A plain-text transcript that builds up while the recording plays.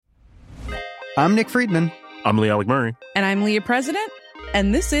I'm Nick Friedman. I'm Lee Alec Murray. And I'm Leah President.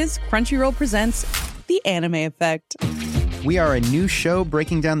 And this is Crunchyroll Presents The Anime Effect. We are a new show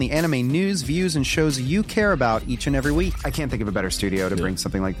breaking down the anime news, views, and shows you care about each and every week. I can't think of a better studio to bring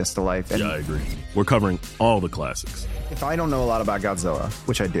something like this to life. And I agree. We're covering all the classics. if I don't know a lot about Godzilla,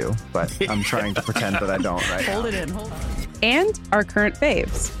 which I do, but I'm trying to pretend that I don't right now. Hold it in. And our current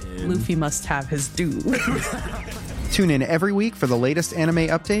faves. Luffy must have his due. Tune in every week for the latest anime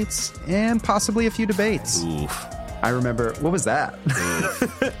updates and possibly a few debates. Oof. I remember, what was that?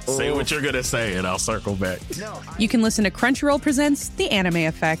 Say what you're going to say and I'll circle back. You can listen to Crunchyroll Presents The Anime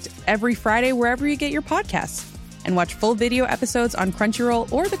Effect every Friday wherever you get your podcasts. And watch full video episodes on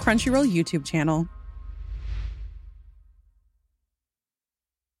Crunchyroll or the Crunchyroll YouTube channel.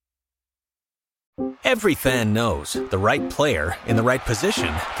 Every fan knows the right player in the right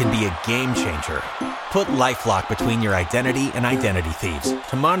position can be a game changer. Put LifeLock between your identity and identity thieves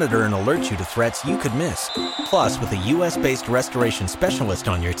to monitor and alert you to threats you could miss. Plus, with a U.S.-based restoration specialist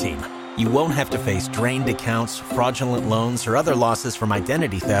on your team, you won't have to face drained accounts, fraudulent loans, or other losses from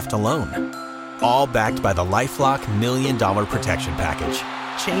identity theft alone. All backed by the LifeLock $1 Million Protection Package.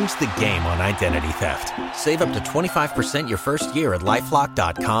 Change the game on identity theft. Save up to 25% your first year at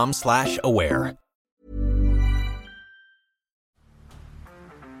LifeLock.com/aware.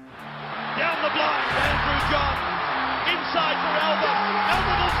 Down the blind, Andrew John. Inside for Albert.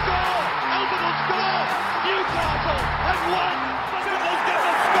 Albert will score. Albert will score. Newcastle have won. Biddle's going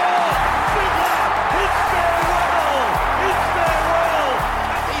to score. Biddle. It's farewell. It's farewell.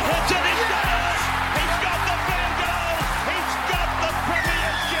 And he hits it. He's got it. He's got the field goal. He's got the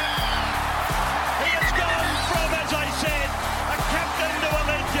premiership. He has gone from, as I said, a captain to a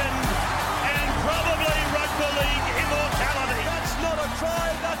legend. And probably rugby league immortality. That's not a try.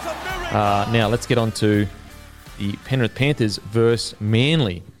 That's a miracle. Now, let's get on to the Penrith Panthers versus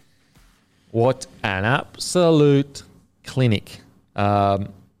Manly. What an absolute clinic. The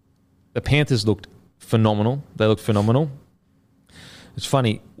Panthers looked phenomenal. They looked phenomenal. It's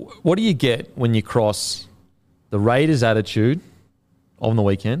funny. What do you get when you cross the Raiders' attitude on the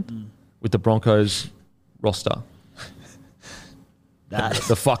weekend with the Broncos roster?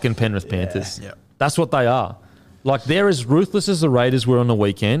 The fucking Penrith Panthers. Yeah. That's what they are. Like, they're as ruthless as the Raiders were on the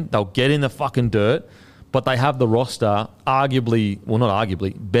weekend. They'll get in the fucking dirt, but they have the roster arguably, well, not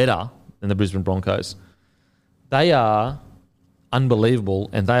arguably, better than the Brisbane Broncos. They are unbelievable,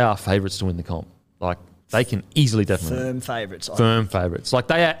 and they are favourites to win the comp. Like, they can easily definitely Firm favourites. Firm favourites. Like,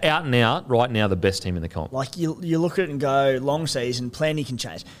 they are out and out right now the best team in the comp. Like, you look at it and go, long season, plenty can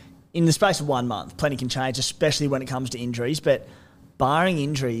change. In the space of 1 month, plenty can change, especially when it comes to injuries. But barring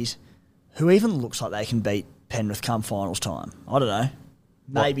injuries, who even looks like they can beat Penrith come finals time? I don't know.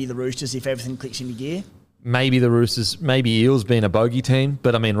 Maybe the Roosters if everything clicks into gear. Maybe the Roosters, maybe Eels being a bogey team.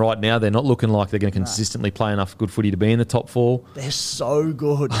 But, I mean, right now they're not looking like they're going to consistently play enough good footy to be in the top four. They're so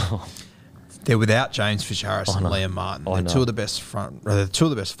good. They're without James Fisher-Harris and Liam Martin. They're two of the best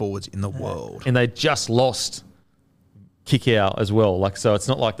forwards in the world. And they just lost Kick-Out as well. Like, so it's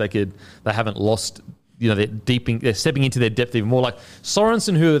not like they haven't lost, you know, they're stepping into their depth even more. Like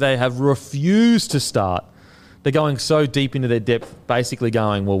Sorensen, who they have refused to start. They're going so deep into their depth, basically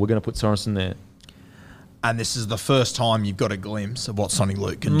going, well, we're going to put Sorensen there. And this is the first time you've got a glimpse of what Sonny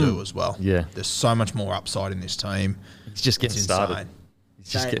Luke can do as well. Yeah. There's so much more upside in this team. It's just getting started. Insane.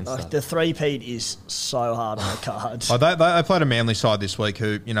 It's just getting started. The three-peat is so hard on the cards. Oh, they played a Manly side this week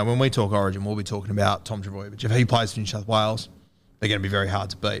who, you know, when we talk Origin, we'll be talking about Tom Trbojevic. If he plays for New South Wales, they're going to be very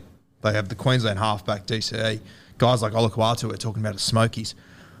hard to beat. They have the Queensland halfback, DCE. Guys like Olakuatu, we're talking about the Smokies.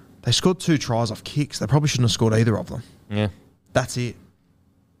 They scored 2 tries off kicks. They probably shouldn't have scored either of them. Yeah. That's it.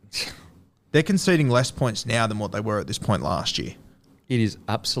 They're conceding less points now than what they were at this point last year. It is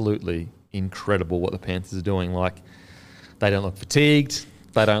absolutely incredible what the Panthers are doing. Like, they don't look fatigued.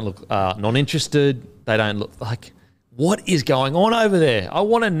 They don't look non-interested. They don't look like, what is going on over there? I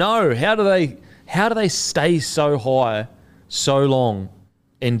want to know. How do they stay so high so long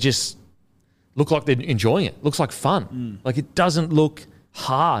and just look like they're enjoying it? Looks like fun. Like, it doesn't look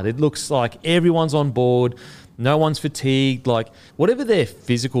hard. It looks like everyone's on board. No one's fatigued. Like, whatever their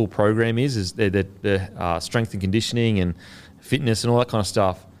physical program is their strength and conditioning and fitness and all that kind of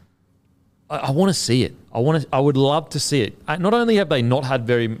stuff. I want to see it. I would love to see it. Not only have they not had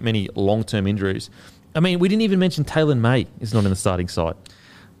very many long-term injuries, I mean, we didn't even mention Taylor May is not in the starting side.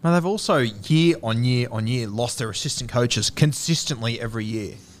 Now, they've also year on year on year lost their assistant coaches consistently every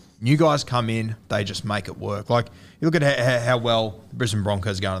year. New guys come in, they just make it work. Like, you look at how well the Brisbane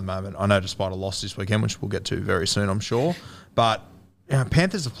Broncos are going at the moment. I know despite a loss this weekend, which we'll get to very soon, I'm sure. But you know,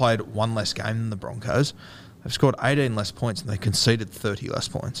 Panthers have played 1 less game than the Broncos. They've scored 18 less points and they conceded 30 less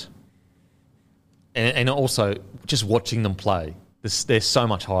points. and also just watching them play. There's so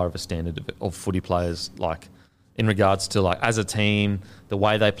much higher of a standard of footy players, like in regards to like as a team, the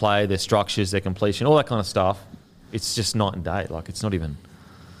way they play, their structures, their completion, all that kind of stuff. It's just night and day. Like it's not even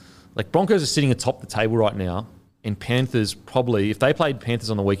like Broncos are sitting atop the table right now, and Panthers probably, if they played Panthers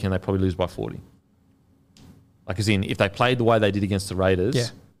on the weekend, they probably lose by 40. Like as in, if they played the way they did against the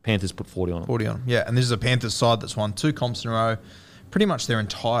Raiders, Panthers put 40 on them. 40 on them, yeah. And this is a Panthers side that's won 2 comps in a row. Pretty much their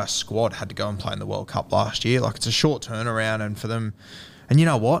entire squad had to go and play in the World Cup last year. Like, it's a short turnaround, and for them... And you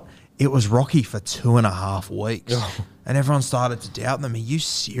know what? It was rocky for 2.5 weeks. And everyone started to doubt them. Are you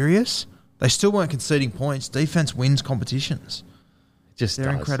serious? They still weren't conceding points. Defense wins competitions. They're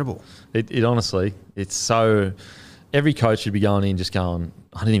incredible. It honestly, it's so... Every coach should be going in just going,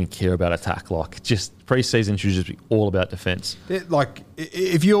 I don't even care about attack. Like, just pre-season should just be all about defence. Like,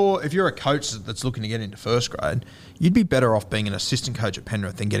 if you're a coach that's looking to get into first grade, you'd be better off being an assistant coach at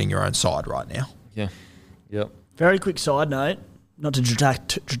Penrith than getting your own side right now. Yeah. Yep. Very quick side note, not to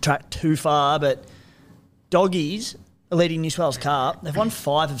detract too far, but Doggies are leading New South Wales Cup. They've won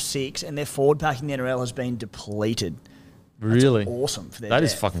 5 of 6, and their forward pack in the NRL has been depleted. Really? That's awesome for their That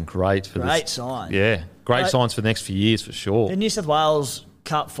is fucking great. Great sign. Yeah. Great signs for the next few years, for sure. The New South Wales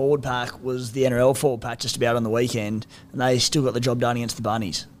Cup forward pack was the NRL forward pack just about on the weekend, and they still got the job done against the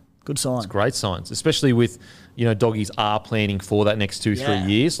Bunnies. Good sign. It's great signs, especially with, Doggies are planning for that next 2-3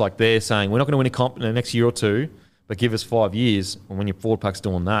 years. Like they're saying, we're not going to win a comp in the next year or two, but give us 5 years. And when your forward pack's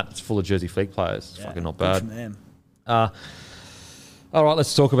doing that, it's full of Jersey Fleet players. It's fucking not bad. Good from them. All right,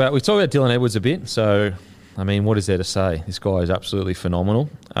 let's talk about... We've talked about Dylan Edwards a bit, so... I mean, what is there to say? This guy is absolutely phenomenal.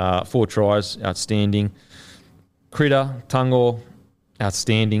 4 tries, outstanding. Critter, Tungor,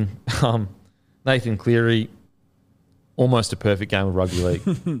 outstanding. Nathan Cleary, almost a perfect game of rugby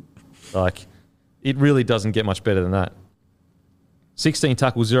league. Like, it really doesn't get much better than that. 16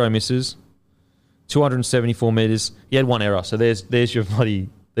 tackles, 0 misses, 274 metres. He had 1 error, so there's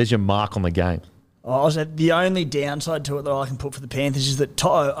your mark on the game. I was at the only downside to it that I can put for the Panthers is that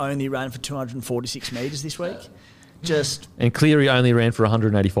Toto only ran for 246 metres this week. And Cleary only ran for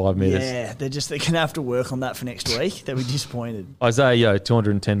 185 metres. Yeah, they're going to have to work on that for next week. They'll be disappointed. Isaiah,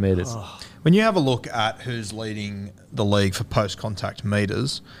 210 metres. When you have a look at who's leading the league for post-contact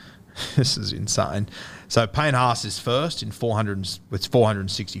metres, this is insane. So Payne Haas is first with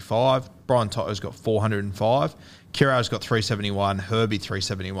 465. Brian Toto's got 405. Kira's got 371, Herbie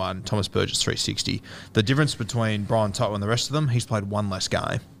 371, Thomas Burgess 360. The difference between Brian Toto and the rest of them, he's played 1 less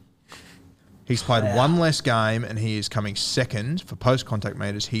game. He's played 1 less game, and he is coming second for post-contact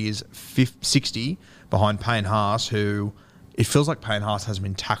meters. He is 60 behind Payne Haas, who it feels like Payne Haas hasn't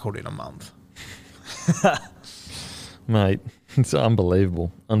been tackled in a month. Mate, it's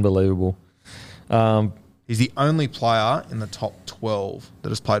unbelievable. Unbelievable. He's the only player in the top 12 that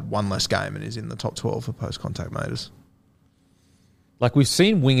has played 1 less game and is in the top 12 for post-contact meters. Like, we've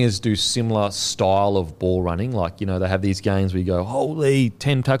seen wingers do similar style of ball running. Like, they have these games where you go, holy,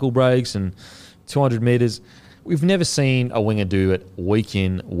 10 tackle breaks and 200 metres. We've never seen a winger do it week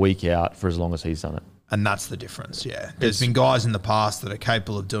in, week out for as long as he's done it. And that's the difference, yeah. There's been guys in the past that are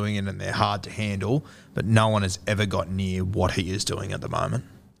capable of doing it and they're hard to handle, but no one has ever got near what he is doing at the moment.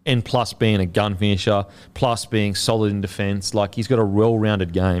 And plus being a gun finisher, plus being solid in defence. Like, he's got a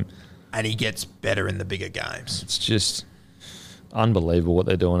well-rounded game. And he gets better in the bigger games. It's just unbelievable what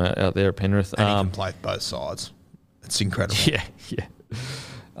they're doing out there at Penrith. And he can play both sides. It's incredible. Yeah.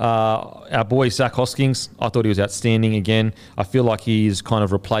 Our boy Zach Hoskins, I thought he was outstanding again. I feel like he's kind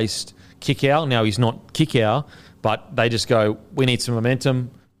of replaced Kickout. Now, he's not Kickout, but they just go, we need some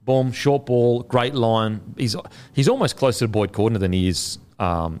momentum. Boom, short ball, great line. He's almost closer to Boyd Cordner than he is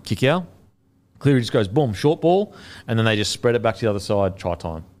Kickout. Cleary just goes, boom, short ball, and then they just spread it back to the other side, try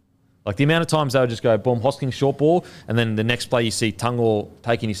time. Like, the amount of times they would just go, boom, Hoskins, short ball, and then the next play you see Tungor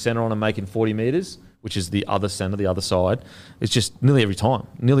taking his centre on and making 40 metres, which is the other centre, the other side. It's just nearly every time.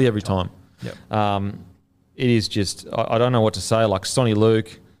 Yep. It is just, I don't know what to say. Like, Sonny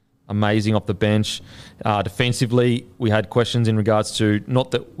Luke, amazing off the bench. Defensively, we had questions in regards to, not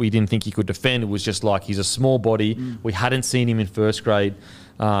that we didn't think he could defend, it was just like he's a small body. We hadn't seen him in first grade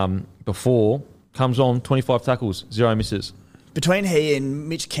before. Comes on, 25 tackles, 0 misses. Between he and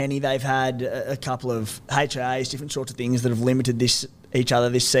Mitch Kenny, they've had a couple of HIAs, different sorts of things that have limited each other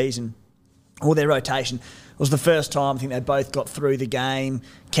this season. Or their rotation. It was the first time I think they both got through the game.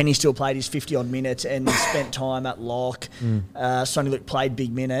 Kenny still played his 50-odd minutes and spent time at lock. Sonny Luke played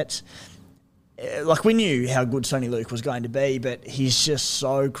big minutes. Like, we knew how good Sonny Luke was going to be, but he's just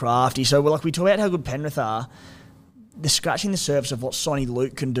so crafty. So, like, we talk about how good Penrith are. They're scratching the surface of what Sonny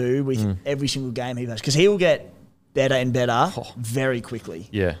Luke can do with every single game he plays. Because he will get better and better very quickly.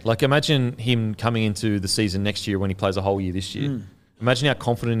 Yeah, like imagine him coming into the season next year when he plays a whole year this year. Imagine how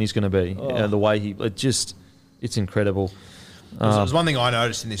confident he's going to be. The way it's incredible. There's one thing I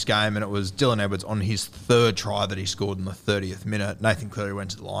noticed in this game, and it was Dylan Edwards on his third try that he scored in the 30th minute. Nathan Cleary went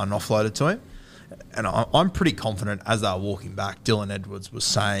to the line and offloaded to him. And I'm pretty confident as they were walking back, Dylan Edwards was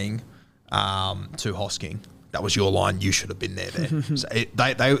saying to Hosking, that was your line, you should have been there. So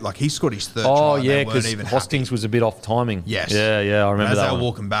they like he scored his third try. Oh, and yeah, they weren't because even Hostings happy. was a bit off timing. Yes. Yeah, I remember as that they were one.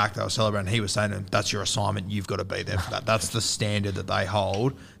 walking back, they were celebrating. He was saying, that's your assignment. You've got to be there for that. That's the standard that they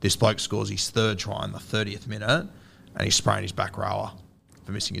hold. This bloke scores his third try in the 30th minute, and he's spraying his back rower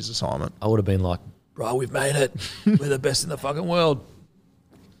for missing his assignment. I would have been like, bro, we've made it. We're the best in the fucking world.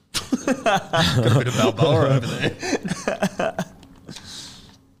 Got a bit of Balboa over there.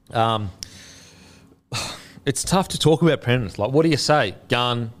 It's tough to talk about Penrith. Like, what do you say?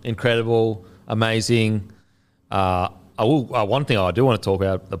 Gun, incredible, amazing. One thing I do want to talk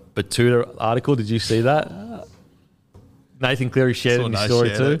about, the Batuta article. Did you see that? Nathan Cleary shared it in his story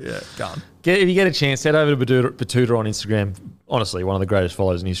too. Yeah, gun. If you get a chance, head over to Batuta on Instagram. Honestly, one of the greatest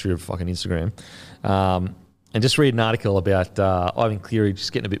followers in history of fucking Instagram. And just read an article about Ivan Cleary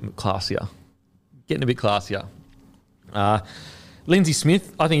just getting a bit classier. Lindsay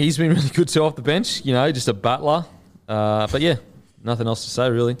Smith, I think he's been really good too off the bench. You know, just a battler. But yeah, nothing else to say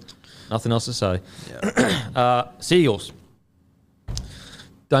really. Nothing else to say. Yeah. Seagulls.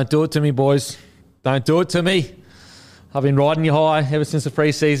 Don't do it to me, boys. Don't do it to me. I've been riding you high ever since the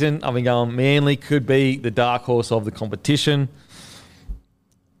pre-season. I've been going, Manly could be the dark horse of the competition.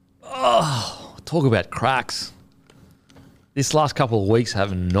 Oh, talk about cracks. This last couple of weeks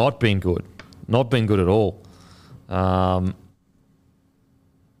have not been good. Not been good at all.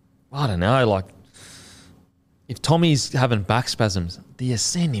 I don't know, like, if Tommy's having back spasms, do you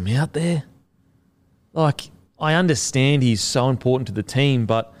send him out there? Like, I understand he's so important to the team,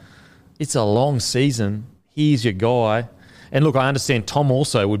 but it's a long season. He's your guy. And look, I understand Tom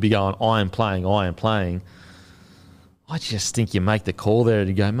also would be going, I am playing. I just think you make the call there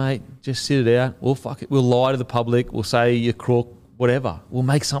to go, mate, just sit it out. We'll fuck it. We'll lie to the public. We'll say you're crook, whatever. We'll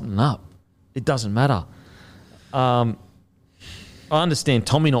make something up. It doesn't matter. I understand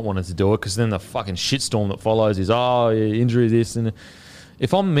Tommy not wanting to do it because then the fucking shitstorm that follows is, injury, this. And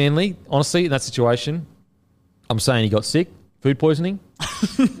if I'm Manly, honestly, in that situation, I'm saying he got sick, food poisoning,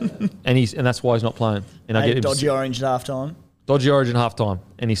 and that's why he's not playing. And I get dodgy orange at halftime. Dodgy origin halftime,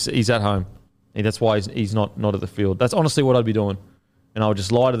 and he's at home. And that's why he's not at the field. That's honestly what I'd be doing. And I would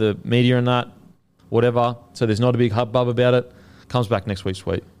just lie to the media and that, whatever, so there's not a big hubbub about it. Comes back next week,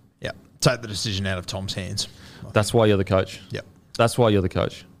 sweet. Yeah. Take the decision out of Tom's hands. That's why you're the coach. Yep. That's why you're the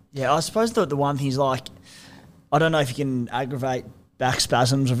coach. Yeah, I suppose the one thing is, like, I don't know if you can aggravate back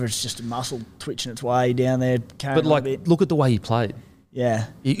spasms or if it's just a muscle twitching its way down there. But, like, look at the way he played. Yeah.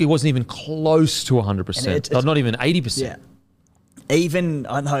 He wasn't even close to 100%. Not even 80%. Yeah. Even,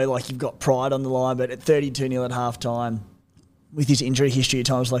 I know, like, you've got pride on the line, but at 32-0 at halftime, with his injury history at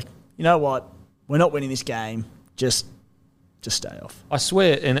times, like, you know what? We're not winning this game. Just stay off. I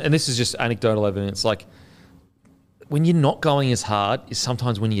swear, and this is just anecdotal evidence, like, when you're not going as hard is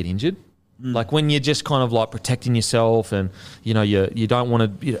sometimes when you get injured. Like, when you're just kind of, like, protecting yourself and, you know, you don't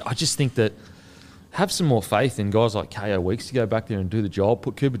want to... I just think that have some more faith in guys like KO Weeks to go back there and do the job.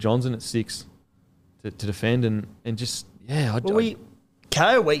 Put Cooper Johns in at 6 to defend and just... Yeah,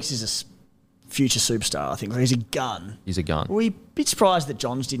 KO Weeks is a future superstar, I think. He's a gun. He's a gun. Were we a bit surprised that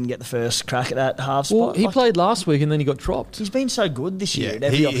Johns didn't get the first crack at that half spot? Well, he played last week and then he got dropped. He's been so good this year. Yeah, at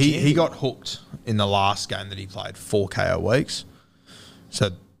every opportunity. he got hooked in the last game that he played for KO Weeks. So,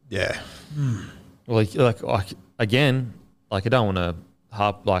 yeah. Well, again, like, I don't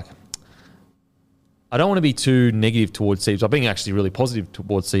want to be too negative towards Seabs. I've been actually really positive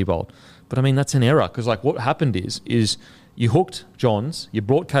towards Seabold. But, I mean, that's an error because, like, what happened is you hooked Johns, you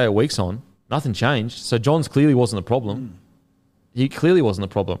brought KO Weeks on, nothing changed. So Johns clearly wasn't the problem. He clearly wasn't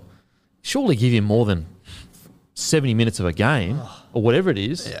the problem. Surely give him more than 70 minutes of a game or whatever it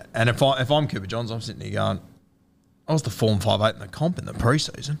is. Yeah, and if I'm Cooper Johns, I'm sitting here going, I was the 4-5-8 in the comp in the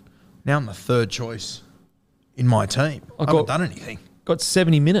preseason. Now I'm the third choice in my team. I haven't done anything. Got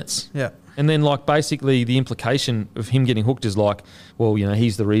 70 minutes. Yeah. And then, like, basically the implication of him getting hooked is like, well, you know,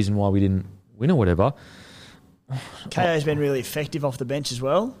 he's the reason why we didn't win or whatever. KO's been really effective off the bench as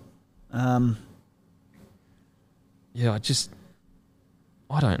well. Yeah, I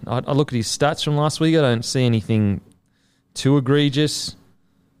look at his stats from last week. I don't see anything too egregious.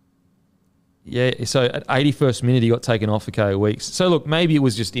 Yeah, so at 81st minute, he got taken off for KO Weeks. So, look, maybe it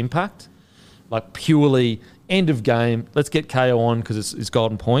was just impact, like purely end of game. Let's get KO on because it's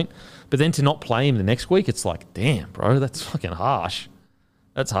golden point. But then to not play him the next week, it's like, damn, bro, that's fucking harsh.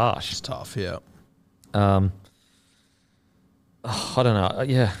 That's harsh. It's tough, yeah. I don't know.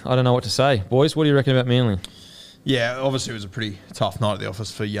 Yeah, I don't know what to say. Boys, what do you reckon about Manly? Yeah, obviously it was a pretty tough night at the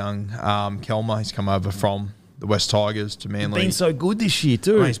office for young Kelmer. He's come over from the West Tigers to Manly. Been so good this year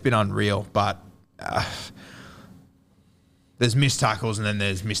too. I mean, he's been unreal, but there's missed tackles and then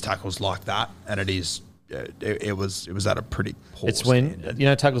there's missed tackles like that, and it was at a pretty poor It's when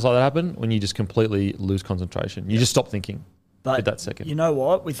standard. tackles like that happen when you just completely lose concentration. You just stop thinking. But at that second, you know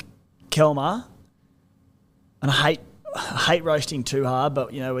what? With Kelmer, and I hate roasting too hard,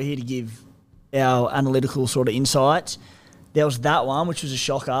 but we're here to give our analytical sort of insights. There was that one, which was a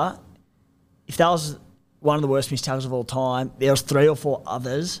shocker. If that was one of the worst missed tackles of all time, there was 3 or 4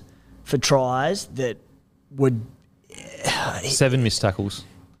 others for tries that would 7 missed tackles,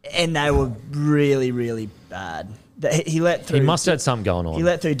 and they were really, really bad. He let through. He must have had something going on. He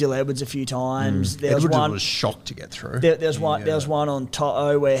let through Dill Edwards a few times. There was Edwards one. was shocked to get through. There was one on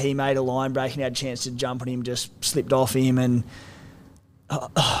Toto where he made a line break and had a chance to jump on him, just slipped off him, and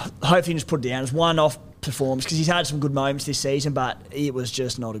hopefully he just put it down. It was one-off performance because he's had some good moments this season, but it was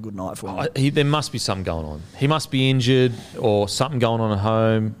just not a good night for him. There must be something going on. He must be injured or something going on at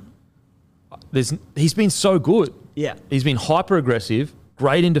home. He's been so good. Yeah. He's been hyper aggressive,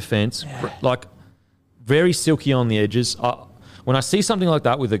 great in defence, like very silky on the edges. When I see something like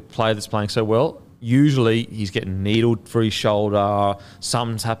that with a player that's playing so well, usually he's getting needled for his shoulder,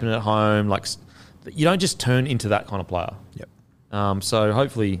 something's happening at home. Like, you don't just turn into that kind of player. Yep. So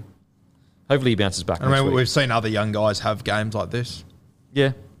hopefully he bounces back. I mean, we've seen other young guys have games like this.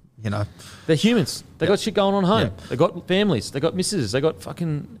 Yeah. They're humans. They got shit going on home. Yep. They got families. They got misses. They got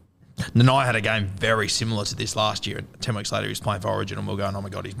fucking... Nanai had a game very similar to this last year. 10 weeks later, he was playing for Origin, and we're going, oh my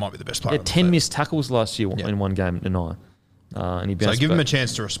God, he might be the best player. He had 10 missed tackles last year in one game, Nanai. And he bounced So give him back. a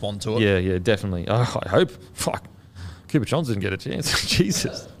chance to respond to it. Yeah, definitely. Oh, I hope. Fuck. Cooper Johns didn't get a chance.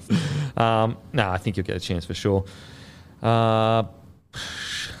 Jesus. I think you'll get a chance for sure. I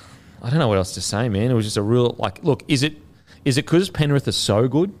don't know what else to say, man. It was just a real, look, is it because Penrith are so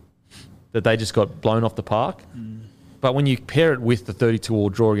good that they just got blown off the park? But when you pair it with the 32-all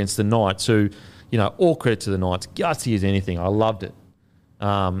draw against the Knights, who, all credit to the Knights, gutsy as anything. I loved it.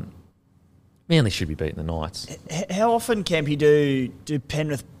 Manly should be beating the Knights. How often, Campy, do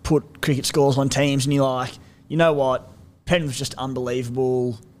Penrith put cricket scores on teams and you're like, you know what, Penrith's just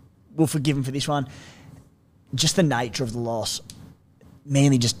unbelievable, we'll forgive them for this one. Just the nature of the loss,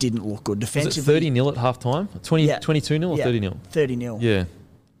 Manly just didn't look good defensively. Was it 30-0 at half-time? 22-0 or 30-0? 30-0. Yeah.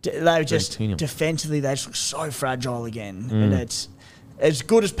 They were just 32-0. defensively, they just look so fragile again. And it's as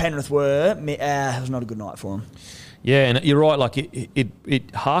good as Penrith were. It was not a good night for them. Yeah, and you're right. Like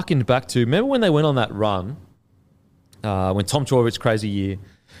it harkened back to, remember when they went on that run when Tom Chorvich's crazy year,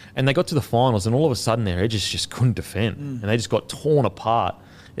 and they got to the finals, and all of a sudden their edges just couldn't defend, and they just got torn apart.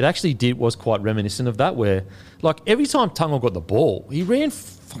 It actually was quite reminiscent of that, where every time Tungle got the ball, he ran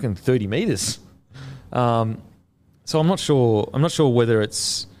fucking 30 meters. So I'm not sure whether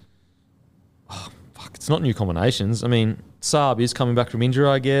it's. It's not new combinations. I mean, Saab is coming back from injury,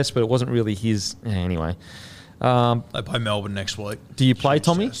 I guess, but it wasn't really his. Anyway. They play Melbourne next week. Do you play Huge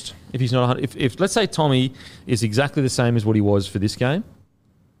Tommy? test. If he's not, if let's say Tommy is exactly the same as what he was for this game,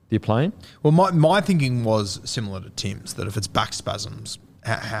 do you play him? Well, my thinking was similar to Tim's, that if it's back spasms,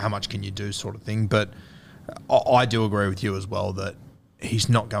 how much can you do sort of thing. But I do agree with you as well that he's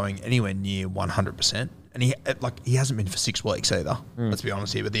not going anywhere near 100%. And he hasn't been for 6 weeks either, let's be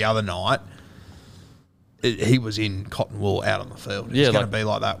honest here. But the other night, he was in cotton wool out on the field. It's going to be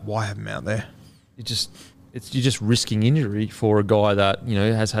like that. Why have him out there? You're just risking injury for a guy that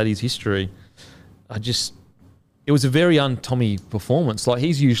has had his history. It was a very un-Tommy performance. Like,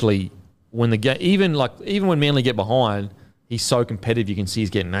 he's usually when the game, even when Manly get behind, he's so competitive. You can see he's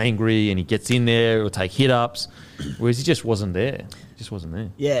getting angry and he gets in there or take hit ups, whereas he just wasn't there.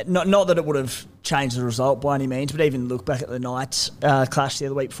 Yeah, not that it would have changed the result by any means, but even look back at the Knights clash the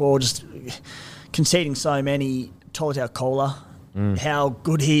other week before, just conceding so many. Tolutau Kohler, how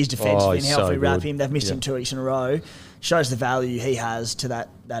good he is defensively and how so if we wrap good. him, they've missed him 2 weeks in a row, shows the value he has to that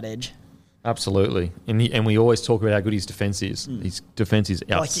edge. Absolutely, and we always talk about how good his defence is. His defence is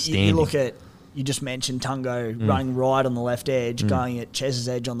outstanding. You look at, you just mentioned Tungo running right on the left edge, going at Chez's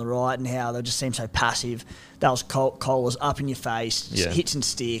edge on the right, and how they just seem so passive. That was Kohler's up in your face, hits and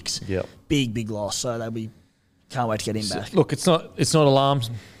sticks. Yep. Big loss. So can't wait to get him back. Look, it's not alarm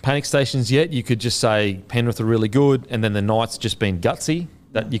panic stations yet. You could just say Penrith are really good, and then the Knights just been gutsy.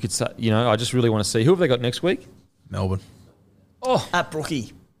 That you could say, I just really want to see who have they got next week. Melbourne. Oh, At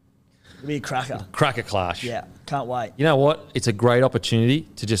Brookie. It'll be a cracker. Cracker clash. Yeah, can't wait. You know what? It's a great opportunity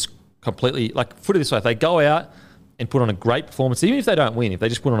to just completely, like, put it this way, if they go out and put on a great performance, even if they don't win, if they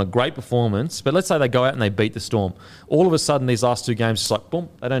just put on a great performance, but let's say they go out and they beat the Storm, all of a sudden these last 2 games, just like, boom,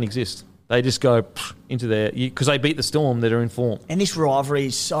 they don't exist. They just go into their, because they beat the Storm that are in form. And this rivalry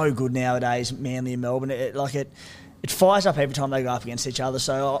is so good nowadays, Manly and Melbourne. It fires up every time they go up against each other.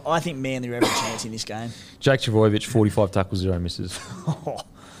 So I think Manly are every chance in this game. Jake Trbojevic, 45 tackles, 0 misses.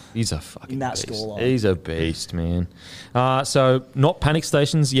 He's a fucking In that beast. scoreline. He's a beast, man. So not panic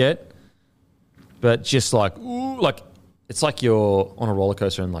stations yet, but just like, ooh, like it's like you're on a roller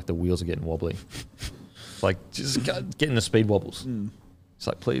coaster and like the wheels are getting wobbly. Like just getting the speed wobbles. It's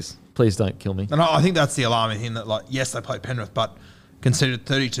like, please don't kill me. And I think that's the alarming thing that, like, yes, they played Penrith, but conceded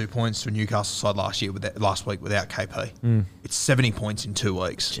 32 points to a Newcastle side last week without KP. It's 70 points in 2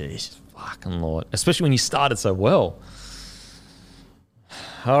 weeks. Jeez. Fucking Lord. Especially when you started so well.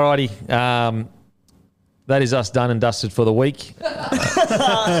 Alrighty. That is us done and dusted for the week.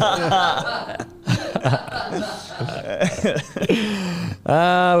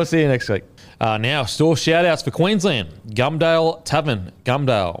 We'll see you next week. Now, store shout-outs for Queensland. Gumdale Tavern,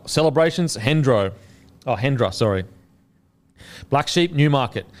 Gumdale. Celebrations, Hendra, sorry. Black Sheep,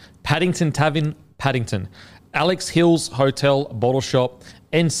 Newmarket. Paddington Tavern, Paddington. Alex Hills Hotel, Bottle Shop.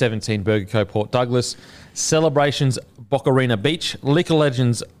 N17 Burger Co. Port Douglas. Celebrations, Bocarina Beach. Liquor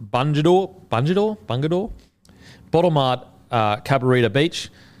Legends, Bungadore. Bottle Mart, Cabarita Beach.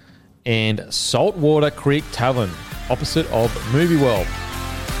 And Saltwater Creek Tavern, opposite of Movie World.